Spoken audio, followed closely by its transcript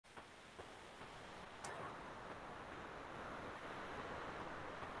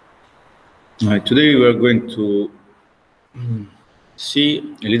Today we are going to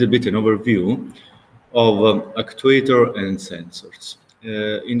see a little bit an overview of actuator and sensors.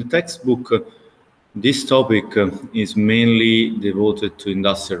 In the textbook, this topic is mainly devoted to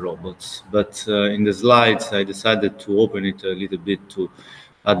industrial robots, but in the slides I decided to open it a little bit to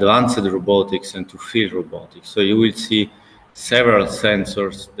advanced robotics and to field robotics. So you will see several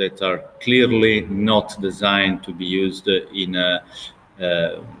sensors that are clearly not designed to be used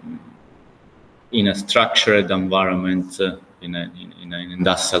in a structured environment, in an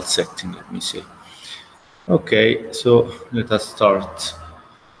industrial setting, let me say. Okay, so let us start.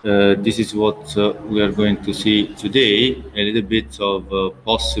 This is what we are going to see today, a little bit of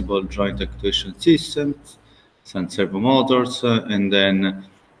possible joint actuation systems, some servo motors, and then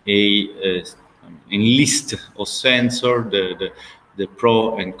a list of sensors, the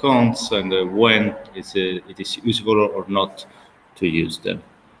pro and cons, and when it is useful or not to use them.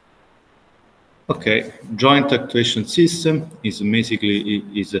 Okay, joint actuation system is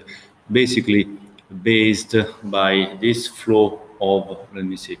basically based by this flow of, let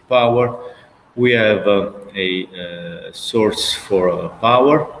me say, power. We have a source for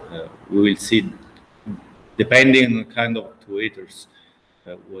power. We will see, depending on the kind of actuators,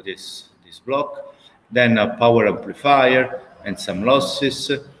 what is this block. Then a power amplifier and some losses,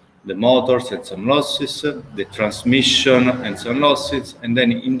 the motors and some losses, the transmission and some losses, and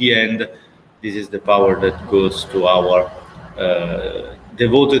then in the end, this is the power that goes to our,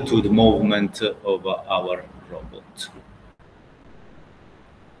 devoted to the movement of our robot.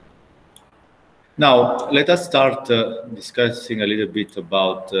 Now, let us start discussing a little bit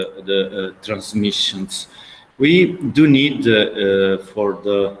about the transmissions. We do need, for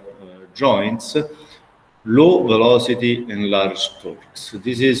the joints, low velocity and large torques.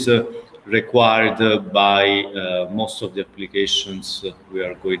 This is required by most of the applications we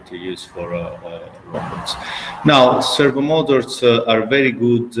are going to use for robots. Now, servo motors are very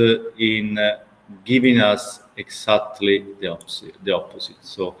good in giving us exactly the opposite.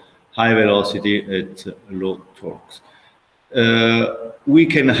 So, high velocity at low torques. We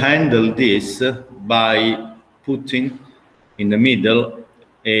can handle this by putting in the middle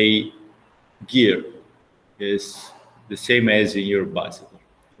a gear, is the same as in your bicycle.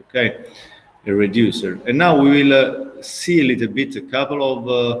 Okay, a reducer. And now we will see a little bit, a couple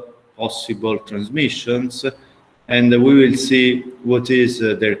of possible transmissions, and we will see what is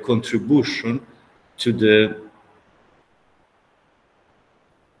their contribution to the.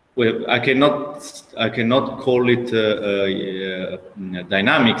 Well, I cannot call it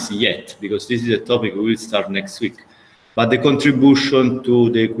dynamics yet, because this is a topic we will start next week. But the contribution to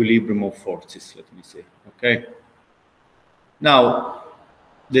the equilibrium of forces, let me say. Okay. Now,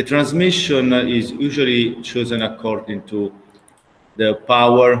 the transmission is usually chosen according to the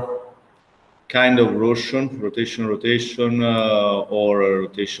power, kind of rotation, or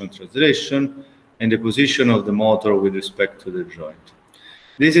rotation translation, and the position of the motor with respect to the joint.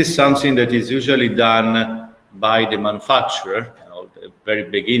 This is something that is usually done by the manufacturer, at the very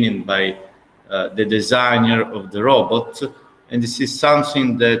beginning by the designer of the robot, and this is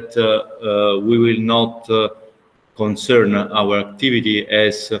something that we will not concern our activity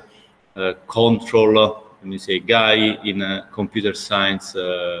as control, let me say, guy in a computer science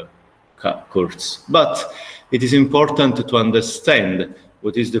course. But it is important to understand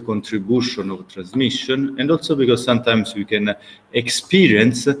what is the contribution of transmission, and also because sometimes we can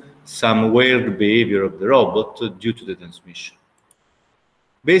experience some weird behavior of the robot due to the transmission.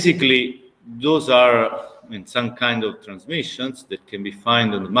 Basically, those are some kind of transmissions that can be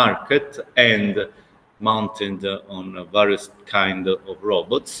found on the market and mounted on various kind of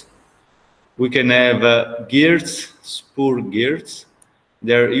robots. We can have gears, spur gears.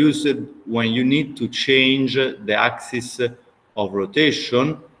 They're used when you need to change the axis of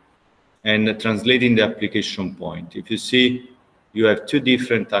rotation and translating the application point. If you see, you have two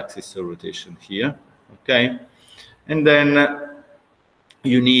different axes of rotation here, okay? And then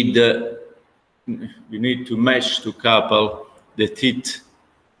you need to mesh, to couple the teeth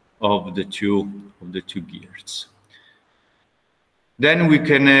of the two gears. Then we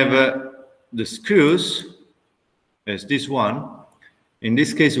can have the screws, as this one. In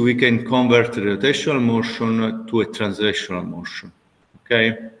this case, we can convert the rotational motion to a translational motion,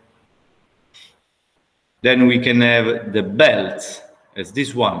 okay? Then we can have the belts, as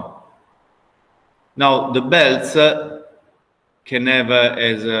this one. Now, the belts can have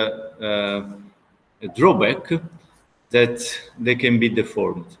as a drawback that they can be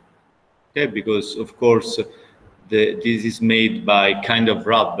deformed, okay? Because, of course, this is made by kind of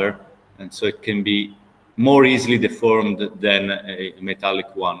rubber, and so it can be more easily deformed than a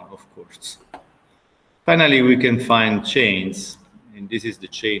metallic one, of course. Finally, we can find chains, and this is the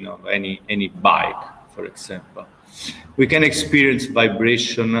chain of any bike, for example. We can experience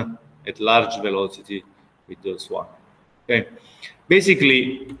vibration at large velocity with those one. Okay,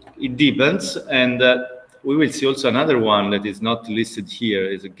 basically it depends, and we will see also another one that is not listed here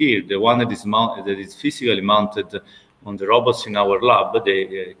is a gear, the one that is physically mounted on the robots in our lab,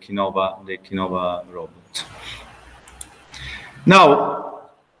 the Kinova robot. Now,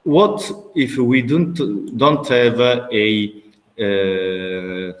 what if we don't have a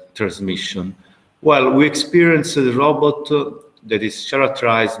transmission? Well, we experience a robot that is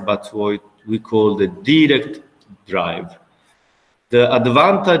characterized by what we call the direct drive. The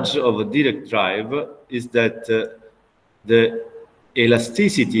advantage of a direct drive is that the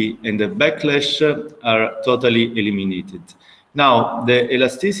elasticity and the backlash are totally eliminated. Now, the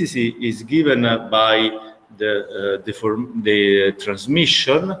elasticity is given by the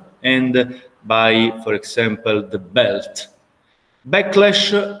transmission and by, for example, the belt.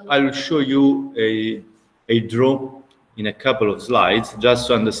 Backlash, I will show you a draw in a couple of slides just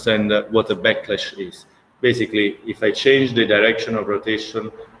to understand what a backlash is. Basically, if I change the direction of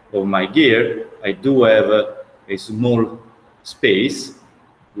rotation of my gear, I do have a small space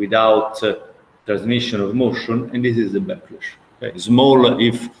without transmission of motion, and this is the backlash. Okay? Small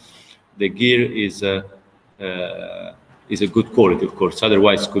if the gear is a good quality, of course,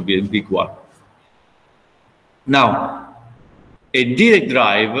 otherwise it could be a big one. Now, a direct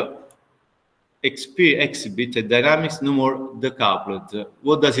drive exhibits a dynamics no more decoupled.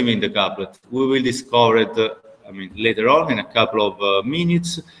 What does it mean, decoupled? We will discover it later on in a couple of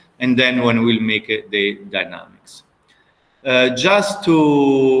minutes, and then when we'll make the dynamics. Just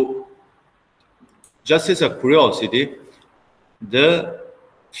as a curiosity, the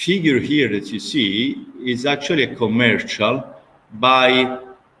figure here that you see is actually a commercial by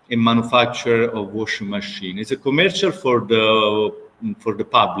a manufacturer of washing machine. It's a commercial for the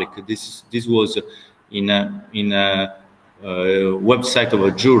public. This was in a website of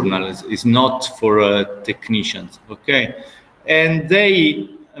a journal. It's not for technicians. Okay, and they,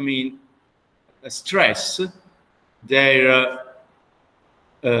 stress their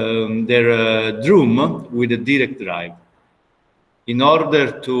drum with a direct drive in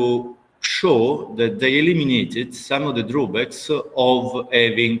order to show that they eliminated some of the drawbacks of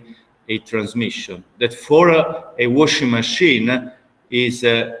having a transmission. That for a washing machine is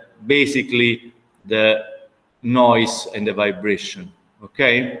basically the noise and the vibration.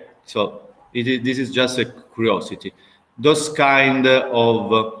 Okay, so this is just a curiosity. Those kind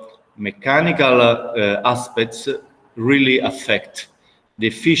of mechanical aspects really affect the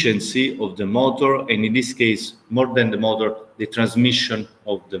efficiency of the motor, and in this case, more than the motor, the transmission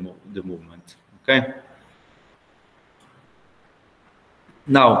of the movement. Okay.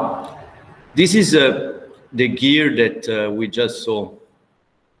 Now, this is the gear that we just saw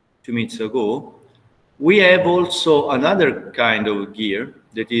 2 minutes ago. We have also another kind of gear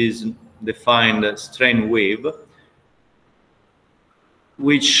that is defined strain wave,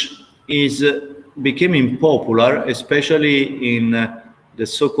 which is becoming popular, especially in the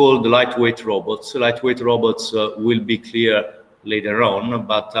so-called lightweight robots. Lightweight robots will be clear later on,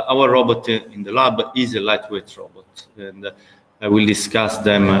 but our robot in the lab is a lightweight robot, and I will discuss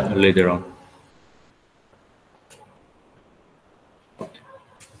them later on.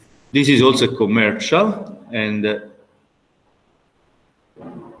 This is also commercial, and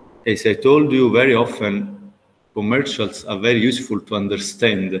as I told you, very often commercials are very useful to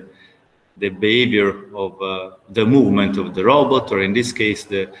understand the behavior of the movement of the robot, or in this case,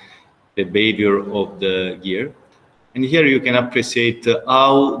 the behavior of the gear. And here you can appreciate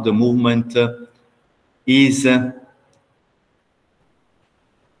how the movement is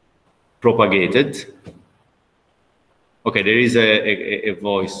propagated. Okay, there is a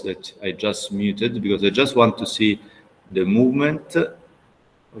voice that I just muted because I just want to see the movement.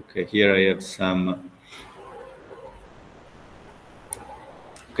 Okay, here I have some.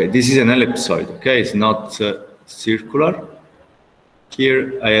 Okay, this is an ellipsoid. Okay, it's not circular.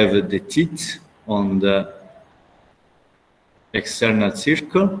 Here I have the teeth on the external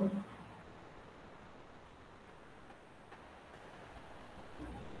circle.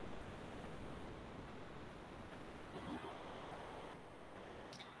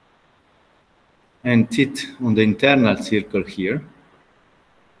 And teeth on the internal circle here.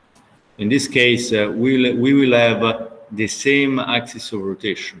 In this case, we will have the same axis of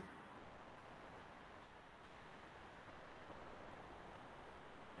rotation.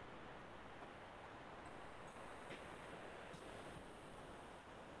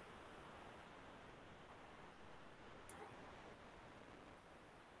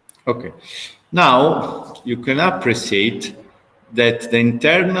 Okay. Now you can appreciate that the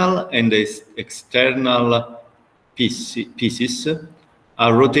internal and the external pieces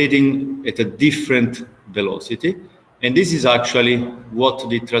are rotating at a different velocity, and this is actually what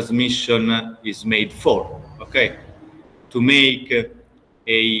the transmission is made for, okay? To make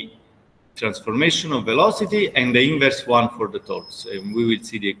a transformation of velocity and the inverse one for the torques, and we will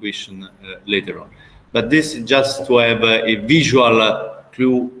see the equation later on. But this is just to have a visual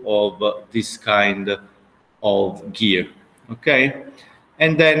clue of this kind of gear, okay?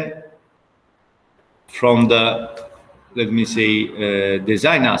 And then from the, let me say,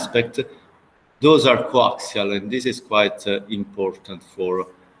 design aspect, those are coaxial, and this is quite important for,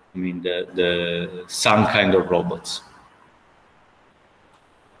 I mean, some kind of robots.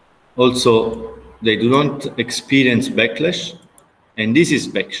 Also, they do not experience backlash, and this is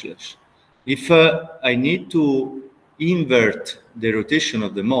backlash. If I need to invert the rotation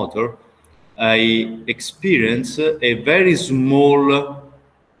of the motor, I experience a very small,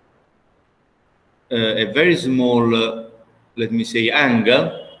 let me say,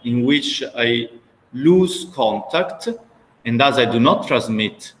 angle in which I lose contact, and thus I do not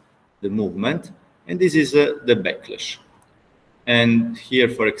transmit the movement, and this is the backlash. And here,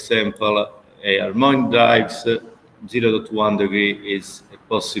 for example, a harmonic drives 0.1 degree is a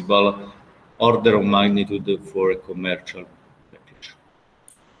possible order of magnitude for a commercial package.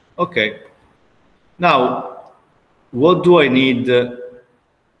 Okay. Now, what do I need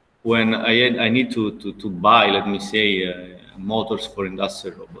when I need to buy, let me say, motors for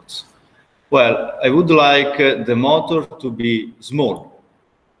industrial robots? Well, I would like the motor to be small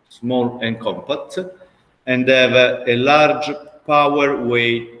and compact, and have a large power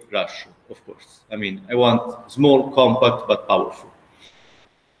weight ratio, of course. I mean, I want small, compact, but powerful,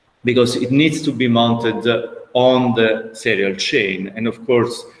 because it needs to be mounted on the serial chain. And of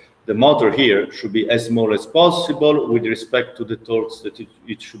course, the motor here should be as small as possible with respect to the torques that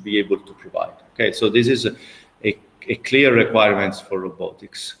it should be able to provide. Okay, so this is a clear requirement for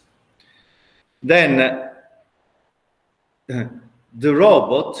robotics. Then the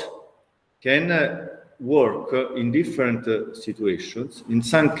robot can work in different situations. In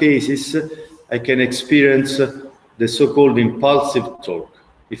some cases, I can experience the so-called impulsive torque.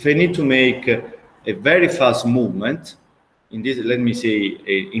 If I need to make a very fast movement, in this, let me say,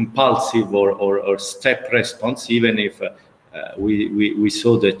 a impulsive or step response, even if we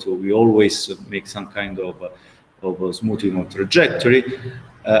saw that we always make some kind of smoothing of trajectory,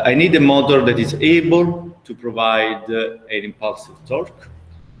 I need a motor that is able to provide an impulsive torque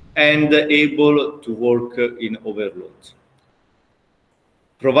and able to work in overload.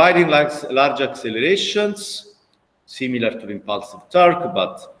 Providing large accelerations, similar to the impulsive torque,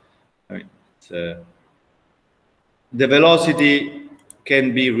 but I mean, the velocity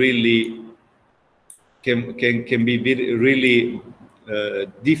can be really really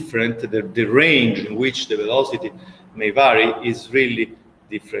different. The range in which the velocity may vary is really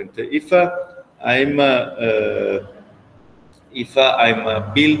different. If I'm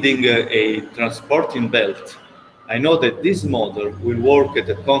building a transporting belt, I know that this motor will work at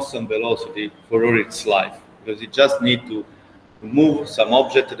a constant velocity for all its life, because it just needs to move some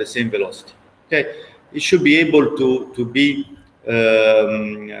object at the same velocity. Okay, it should be able to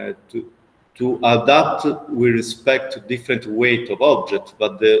adapt with respect to different weight of object,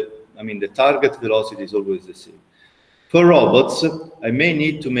 but the target velocity is always the same. For robots, I may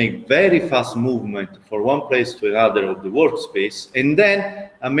need to make very fast movement from one place to another of the workspace, and then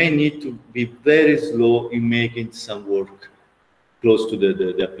I may need to be very slow in making some work close to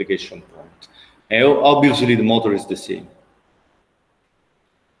the application point. And obviously, the motor is the same.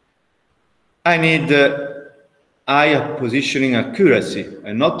 I need high positioning accuracy,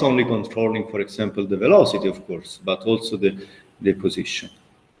 and not only controlling, for example, the velocity, of course, but also the position.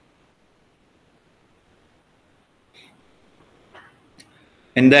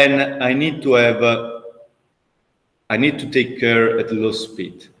 And then I need to take care at low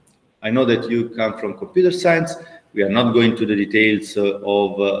speed. I know that you come from computer science. We are not going to the details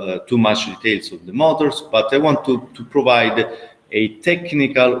of too much details of the motors, but I want to provide a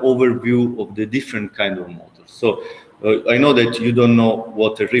technical overview of the different kind of motors. So I know that you don't know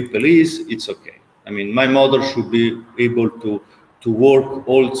what a ripple is. It's okay. I mean, my motor should be able to work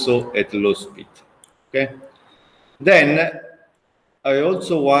also at low speed. Okay. Then I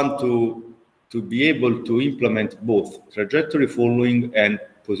also want to be able to implement both trajectory following and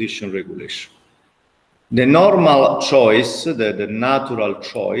position regulation. The normal choice, the natural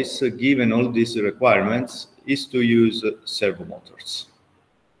choice, given all these requirements, is to use servo motors.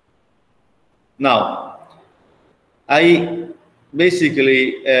 Now, I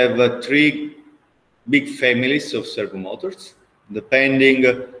basically have three big families of servo motors, depending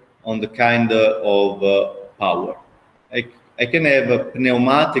on the kind of power. I can have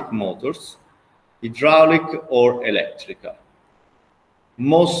pneumatic motors, hydraulic or electrical.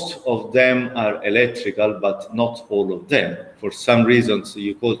 Most of them are electrical, but not all of them. For some reasons,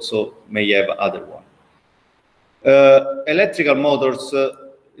 you also may have other one. Electrical motors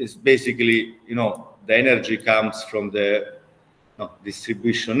is basically, the energy comes from the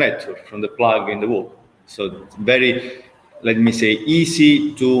distribution network, from the plug in the wall. So it's very, let me say,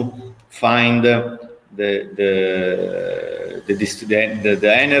 easy to find the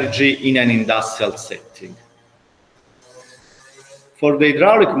energy in an industrial setting. For the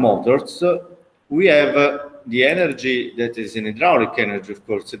hydraulic motors, we have the energy that is in hydraulic energy, of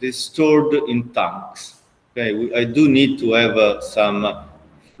course, it is stored in tanks. Okay, I do need to have some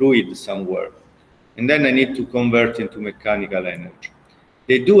fluid somewhere, and then I need to convert into mechanical energy.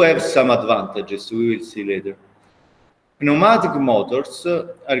 They do have some advantages, we will see later. Pneumatic motors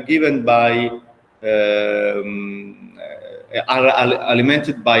are given by, are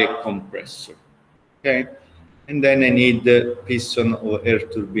alimented by a compressor, okay? And then I need the piston or air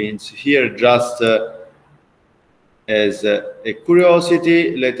turbines. Here, just as a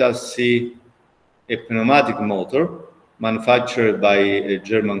curiosity, let us see a pneumatic motor manufactured by a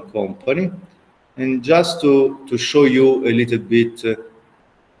German company. And just to show you a little bit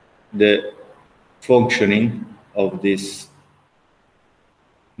the functioning of this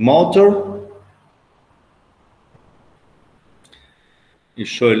motor,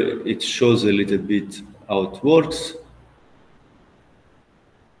 it shows a little bit how it works.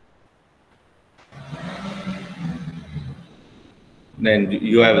 Then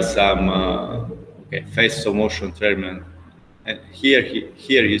you have some phase of motion terminal, and here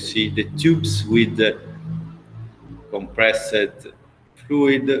you see the tubes with the compressed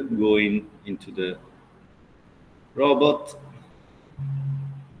fluid going into the robot.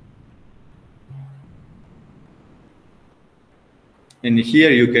 And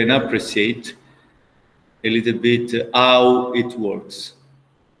here you can appreciate a little bit how it works.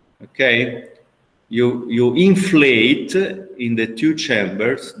 Okay, you inflate in the two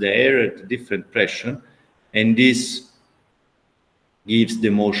chambers the air at different pressure, and this gives the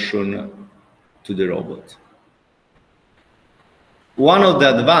motion to the robot. One of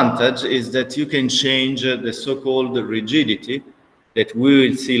the advantages is that you can change the so-called rigidity that we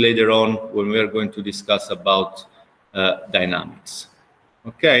will see later on when we are going to discuss about dynamics.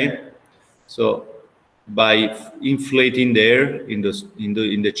 Okay, so by inflating the air in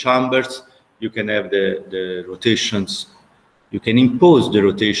the chambers, you can have the rotations. You can impose the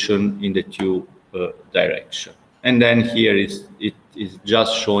rotation in the two direction. And then here it is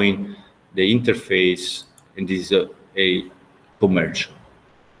just showing the interface, and this is a commercial.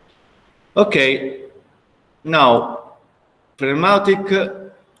 Okay, now pneumatic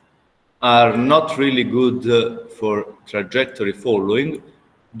are not really good for trajectory following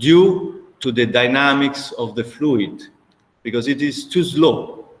due to the dynamics of the fluid, because it is too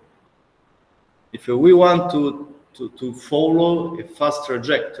slow. If we want to follow a fast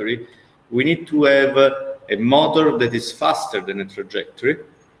trajectory, we need to have a motor that is faster than a trajectory,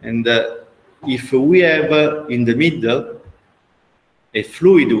 and if we have in the middle a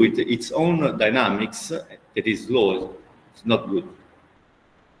fluid with its own dynamics that is slow, it's not good.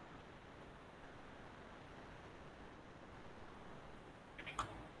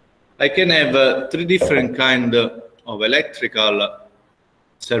 I can have three different kinds of electrical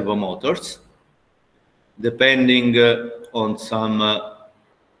servo motors, depending on some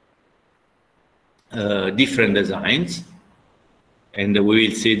different designs, and we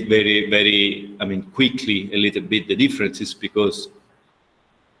will see it very, quickly a little bit the differences, because,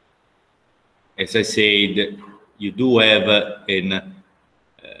 as I said, you do have an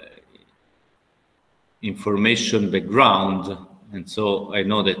information background, and so I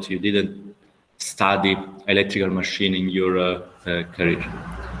know that you didn't study electrical machine in your career.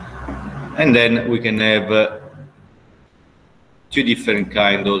 And then we can have two different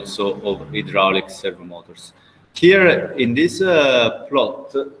kinds also of hydraulic servo motors. Here in this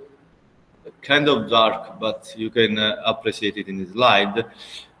plot, kind of dark, but you can appreciate it in the slide,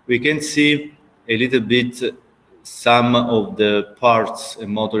 we can see a little bit some of the parts a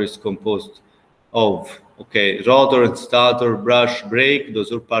motor is composed of. Okay, rotor and stator, brush, brake,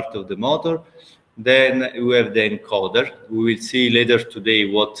 those are part of the motor. Then we have the encoder. We will see later today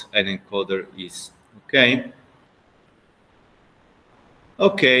what an encoder is. Okay.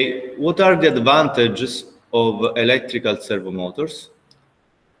 Okay, what are the advantages of electrical servo motors?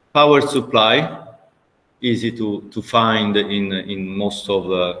 Power supply, easy to find in most of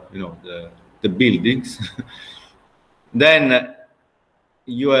the buildings. Then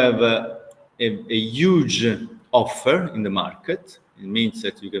you have a huge offer in the market. It means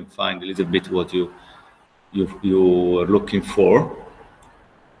that you can find a little bit what you are looking for.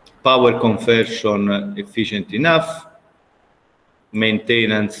 Power conversion efficient enough.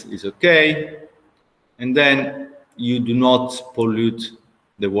 Maintenance is okay. And then you do not pollute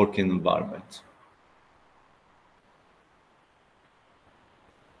the working environment.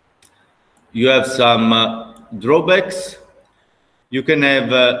 You have some drawbacks. You can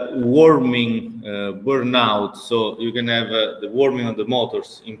have warming burnout, so you can have the warming of the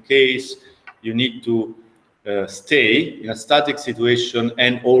motors in case you need to stay in a static situation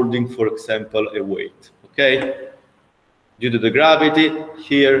and holding, for example, a weight, okay? Due to the gravity,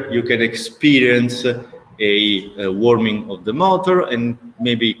 here you can experience a warming of the motor, and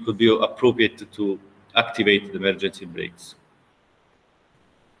maybe it could be appropriate to activate the emergency brakes.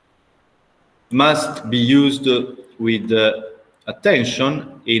 Must be used with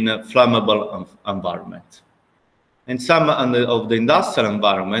attention in a flammable environment. And some of the industrial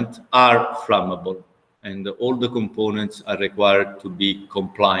environment are flammable, and all the components are required to be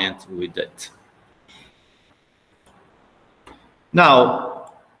compliant with that.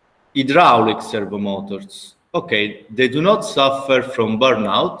 Now, hydraulic servo motors. Okay, they do not suffer from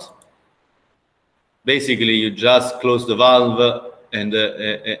burnout. Basically, you just close the valve and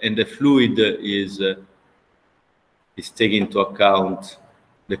the fluid is taking into account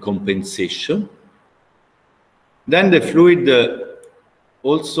the compensation. Then the fluid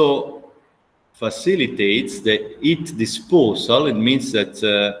also facilitates the heat disposal. It means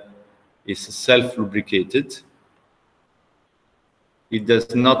that it's self-lubricated. It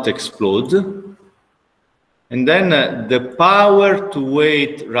does not explode. And then the power to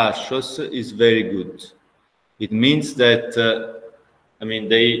weight ratios is very good. It means that I mean,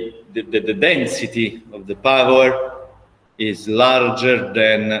 the density of the power is larger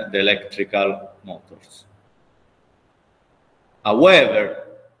than the electrical motors. However,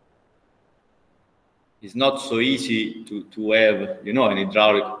 it's not so easy to have, you know, an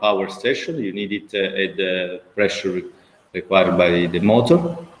hydraulic power station. You need it at the pressure required by the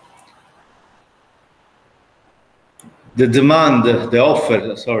motor. The demand, the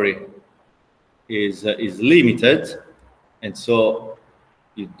offer, sorry, is limited, and so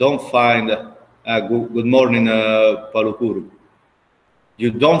you don't find, good morning, Palukuru. You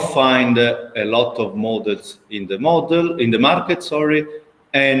don't find a lot of models in the market, sorry,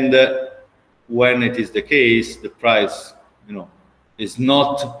 and when it is the case, the price, you know, is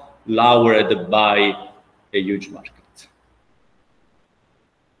not lowered by a huge market.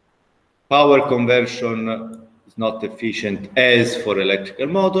 Power conversion is not efficient as for electrical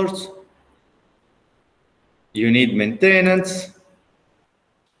motors. You need maintenance,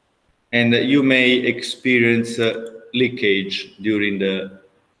 and you may experience leakage during the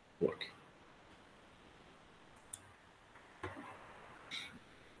work.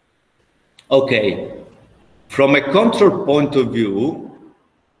 Okay, from a control point of view,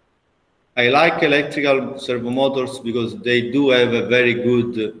 I like electrical servo motors because they do have a very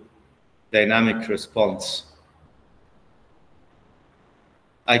good dynamic response.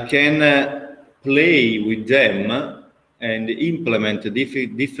 I can play with them and implement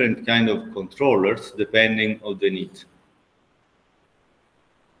different kind of controllers depending on the need.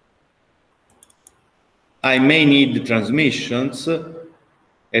 I may need transmissions,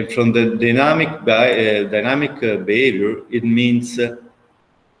 and from the dynamic behavior, it means the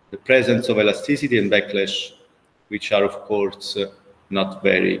presence of elasticity and backlash, which are, of course, not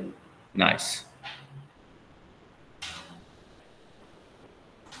very nice.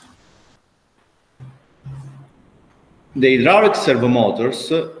 The hydraulic servo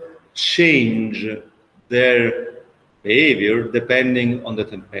motors change their behavior depending on the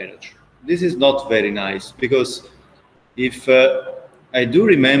temperature. This is not very nice because if I do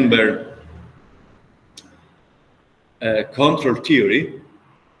remember control theory,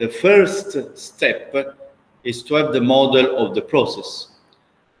 the first step is to have the model of the process.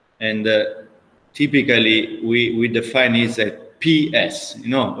 And typically we define it as PS. You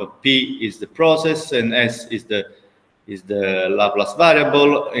know, P is the process and S is the Laplace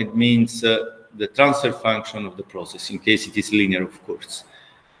variable. It means the transfer function of the process, in case it is linear, of course.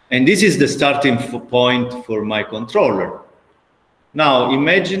 And this is the starting point for my controller. Now,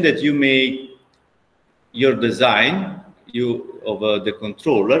 imagine that you make your design of the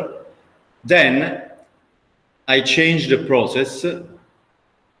controller, then I change the process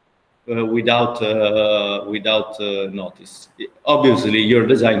without notice. Obviously, your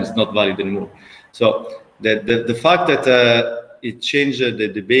design is not valid anymore. So the fact that it changed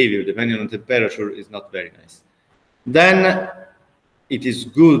the behavior depending on temperature is not very nice. Then it is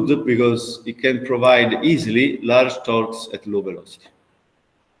good because it can provide easily large torques at low velocity.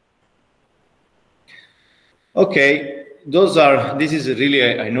 Okay, this is really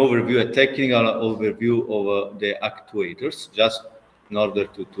an overview, a technical overview of the actuators, just in order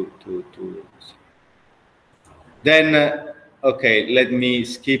to Then, okay, let me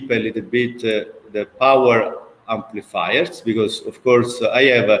skip a little bit the power amplifiers, because of course I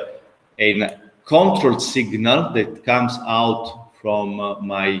have a control signal that comes out from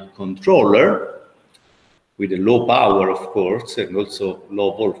my controller with a low power, of course, and also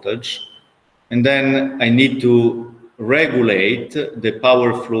low voltage. And then I need to regulate the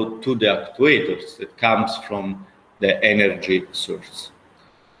power flow to the actuators that comes from the energy source.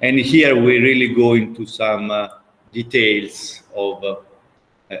 And here we really go into some details of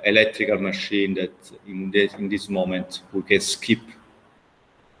electrical machine that in this moment we can skip.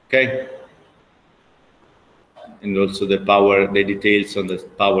 Okay? And also the details on the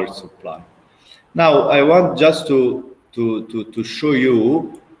power supply. Now I want just to show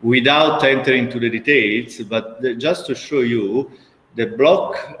you, without entering into the details, but just to show you the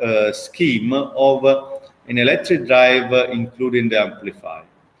block scheme of an electric drive including the amplifier.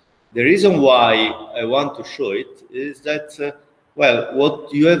 The reason why I want to show it is that, well,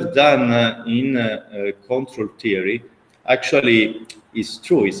 what you have done in control theory actually is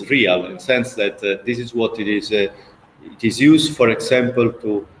true, is real, in the sense that this is what it is. It is used, for example,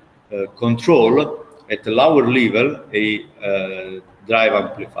 to control at a lower level a drive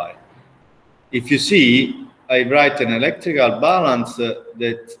amplifier. If you see, I write an electrical balance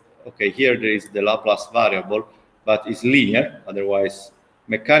that, okay, here there is the Laplace variable, but it's linear, otherwise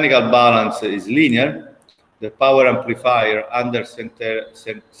mechanical balance is linear. The power amplifier under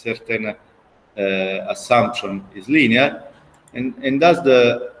certain assumption is linear, and thus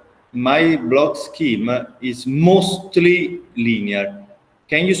my block scheme is mostly linear.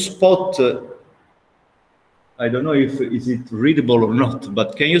 Can you spot? I don't know if is it readable or not,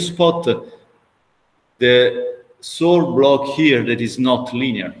 but can you spot the sole block here that is not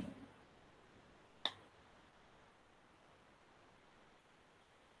linear?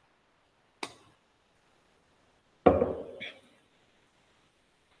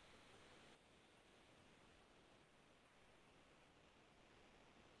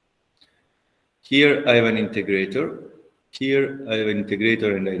 Here I have an integrator. Here I have an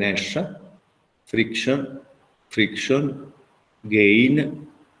integrator and inertia, friction, gain,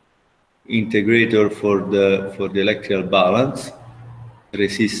 integrator for the electrical balance,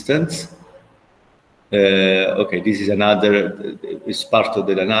 resistance. Okay, this is another, is part of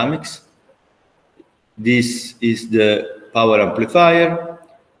the dynamics. This is the power amplifier.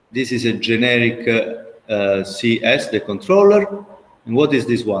 This is a generic CS, the controller. And what is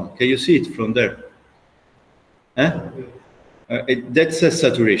this one? Can you see it from there? That's a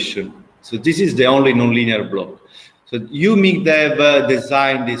saturation. So this is the only nonlinear block. So you may have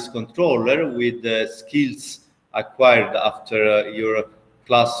designed this controller with the skills acquired after your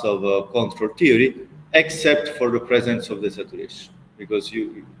class of control theory, except for the presence of the saturation, because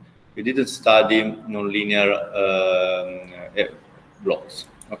you didn't study nonlinear blocks.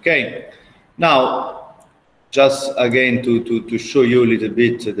 Okay. Now, just again to show you a little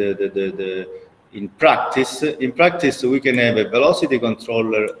bit in practice. In practice, we can have a velocity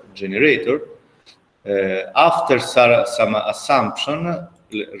controller generator after some assumption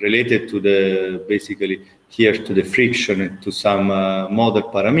related to the basically here to the friction and to some model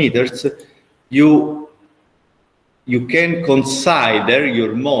parameters. You can consider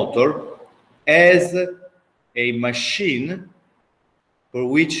your motor as a machine for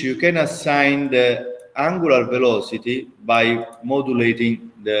which you can assign the angular velocity by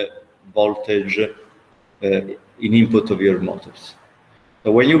modulating the voltage in input of your motors.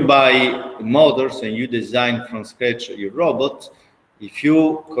 So when you buy motors and you design from scratch your robot, if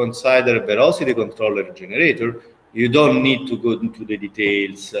you consider a velocity controller generator, you don't need to go into the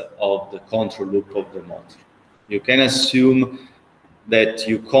details of the control loop of the motor. You can assume that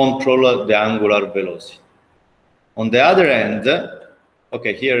you control the angular velocity. On the other end,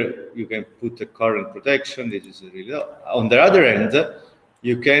 okay, here you can put the current protection. This is really low. On the other end,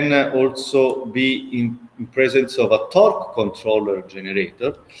 you can also be in presence of a torque controller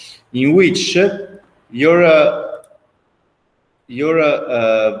generator, in which your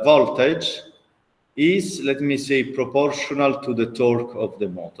voltage is, let me say, proportional to the torque of the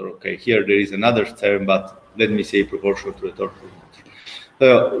motor. Okay, here there is another term, but let me say proportional to the torque of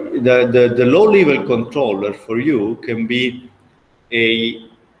the motor. The low-level controller for you can be a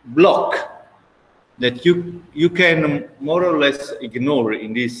block that you can more or less ignore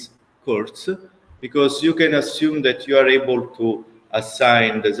in this course, because you can assume that you are able to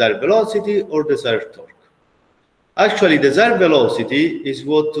assign desired velocity or desired torque. Actually, desired velocity is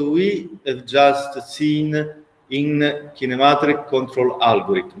what we have just seen in kinematic control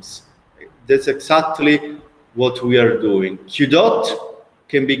algorithms. That's exactly what we are doing. Q dot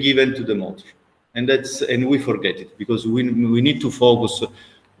can be given to the motor, and we forget it because we need to focus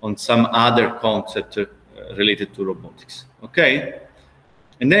on some other concept related to robotics. Okay,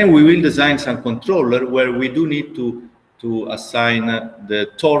 and then we will design some controller where we do need to assign the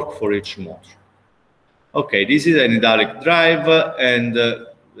torque for each motor. Okay, this is an hydraulic drive, and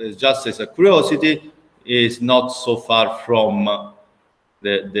just as a curiosity, is not so far from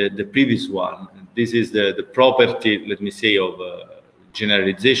the previous one. This is the property, let me say, of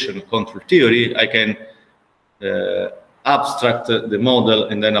generalization control theory. I can abstract the model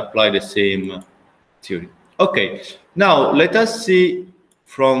and then apply the same theory. Okay, now let us see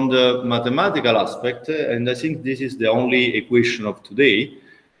from the mathematical aspect, and I think this is the only equation of today,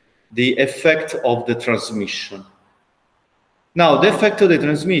 the effect of the transmission. Now, the effect of the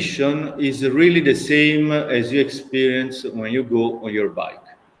transmission is really the same as you experience when you go on your bike.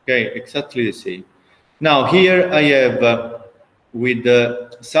 Okay, exactly the same. Now, here I have with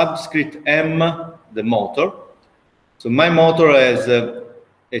the subscript M, the motor. So my motor has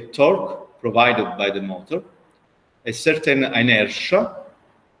a torque provided by the motor, a certain inertia,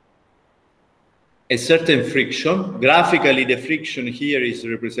 a certain friction. Graphically, the friction here is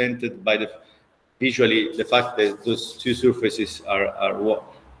represented by visually the fact that those two surfaces are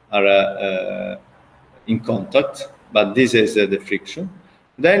in contact, but this is the friction.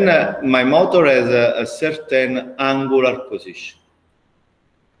 Then my motor has a certain angular position.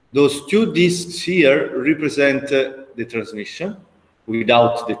 Those two discs here represent the transmission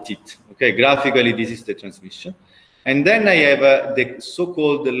without the teeth. Okay, graphically this is the transmission. And then I have the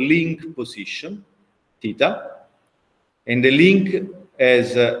so-called link position, theta, and the link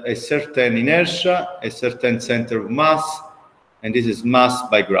has a certain inertia, a certain center of mass, and this is mass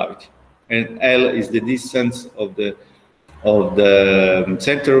by gravity. And L is the distance of the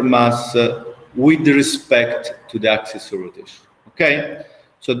center of mass with respect to the axis of rotation. Okay,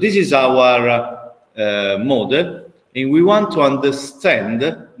 so this is our model, and we want to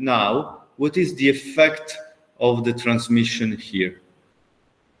understand now what is the effect of the transmission here.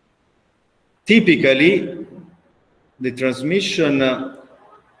 Typically, the transmission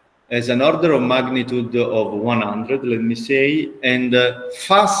has an order of magnitude of 100, let me say, and the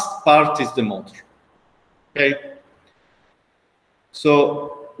fast part is the motor. Okay,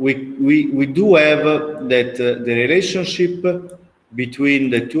 so we do have that the relationship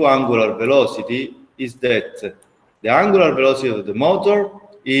between the two angular velocity is that the angular velocity of the motor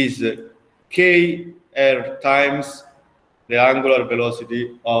is kr times the angular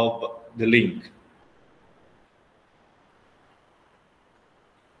velocity of the link.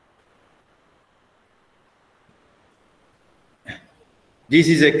 This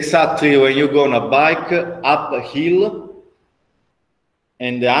is exactly when you go on a bike up a hill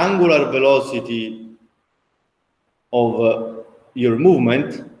and the angular velocity of your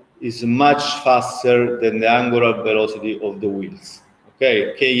movement is much faster than the angular velocity of the wheels.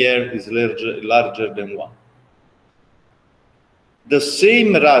 Okay, kr is larger than 1. The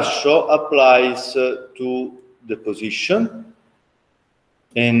same ratio applies to the position,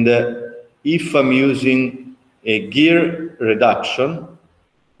 and if I'm using a gear reduction,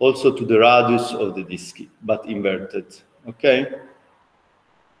 also to the radius of the disc, but inverted. Okay.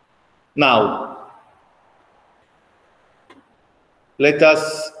 Now, let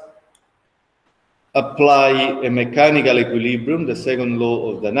us apply a mechanical equilibrium, the second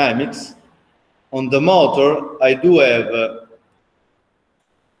law of dynamics. On the motor, I do have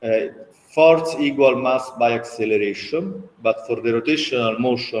force equal mass by acceleration, but for the rotational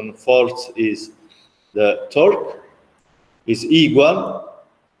motion, force is the torque, is equal.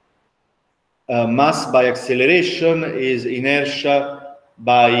 Mass by acceleration is inertia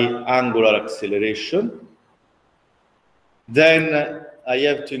by angular acceleration. Then I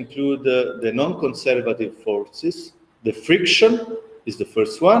have to include the non-conservative forces. The friction is the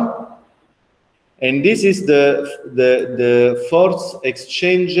first one. And this is the force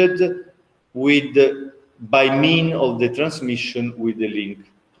exchanged with by mean of the transmission with the link,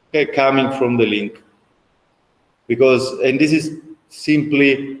 okay, coming from the link. And this is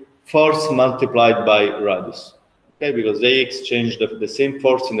simply force multiplied by radius, okay, because they exchange the same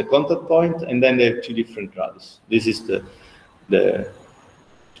force in the contact point, and then they have two different radius. This is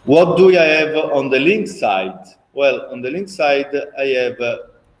what do I have on the link side? Well, on the link side, I have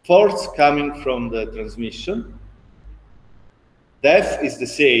force coming from the transmission. Depth is the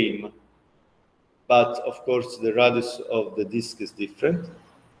same, but of course the radius of the disk is different.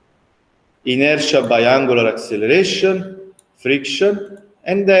 Inertia by angular acceleration, friction,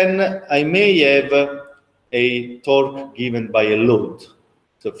 and then I may have a torque given by a load.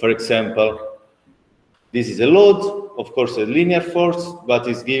 So for example, this is a load, of course a linear force, but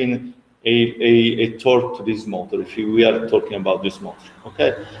it's giving a torque to this motor, if we are talking about this motor,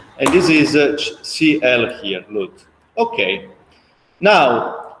 okay? And this is CL here, load. Okay,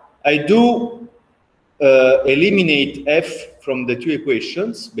 now I do eliminate F from the two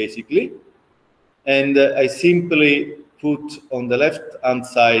equations, basically, and I simply put on the left-hand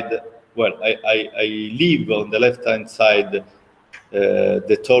side, well, I leave on the left-hand side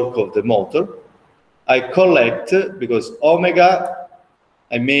the torque of the motor. I collect, because omega,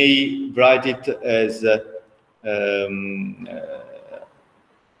 I may write it as the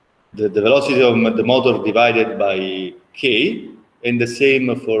velocity of the motor divided by k, and the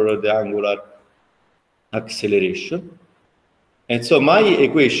same for the angular acceleration. And so my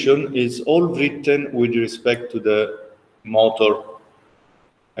equation is all written with respect to the motor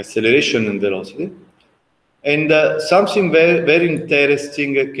acceleration and velocity. And something very, very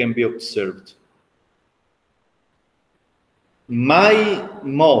interesting can be observed. My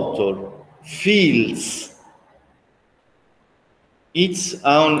motor feels its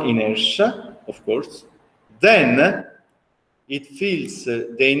own inertia, of course, then it feels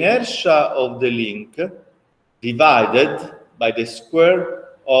the inertia of the link divided by the square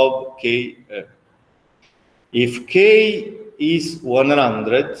of k. If k is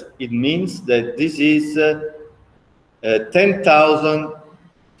 100, it means that this is 10,000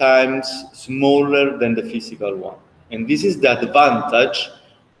 times smaller than the physical one. And this is the advantage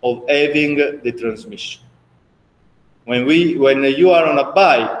of having the transmission. When you are on a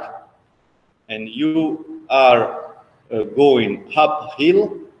bike and you are going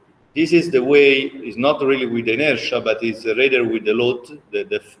uphill, this is the way, is not really with inertia, but it's rather with the load,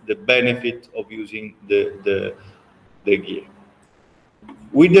 the benefit of using the gear.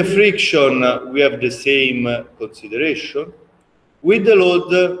 With the friction, we have the same consideration. With the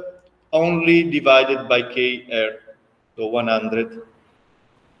load, only divided by kr, so 100.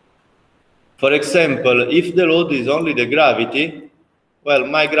 For example, if the load is only the gravity, well,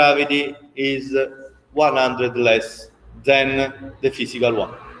 my gravity is 100 less than the physical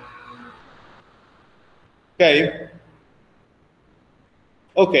one. Okay?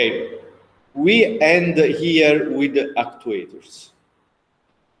 Okay, we end here with the actuators.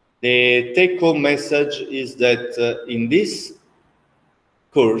 The take-home message is that in this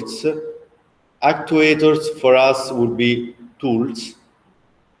course, actuators for us would be tools.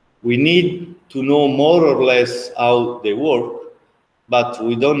 We need to know more or less how they work, but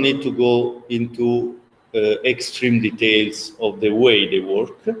we don't need to go into extreme details of the way they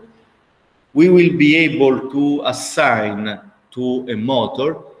work. We will be able to assign to a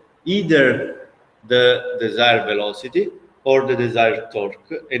motor either the desired velocity or the desired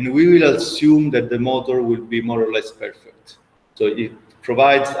torque, and we will assume that the motor will be more or less perfect. So it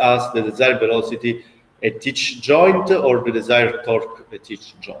provides us the desired velocity at each joint or the desired torque at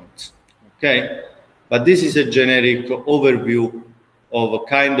each joint. Okay? But this is a generic overview of a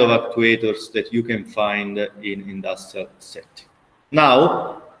kind of actuators that you can find in industrial setting.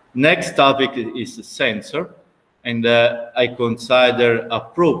 Now, next topic is the sensor, and I consider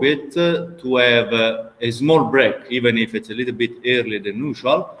appropriate to have a small break, even if it's a little bit earlier than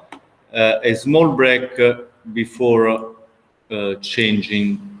usual, a small break before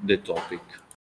changing the topic.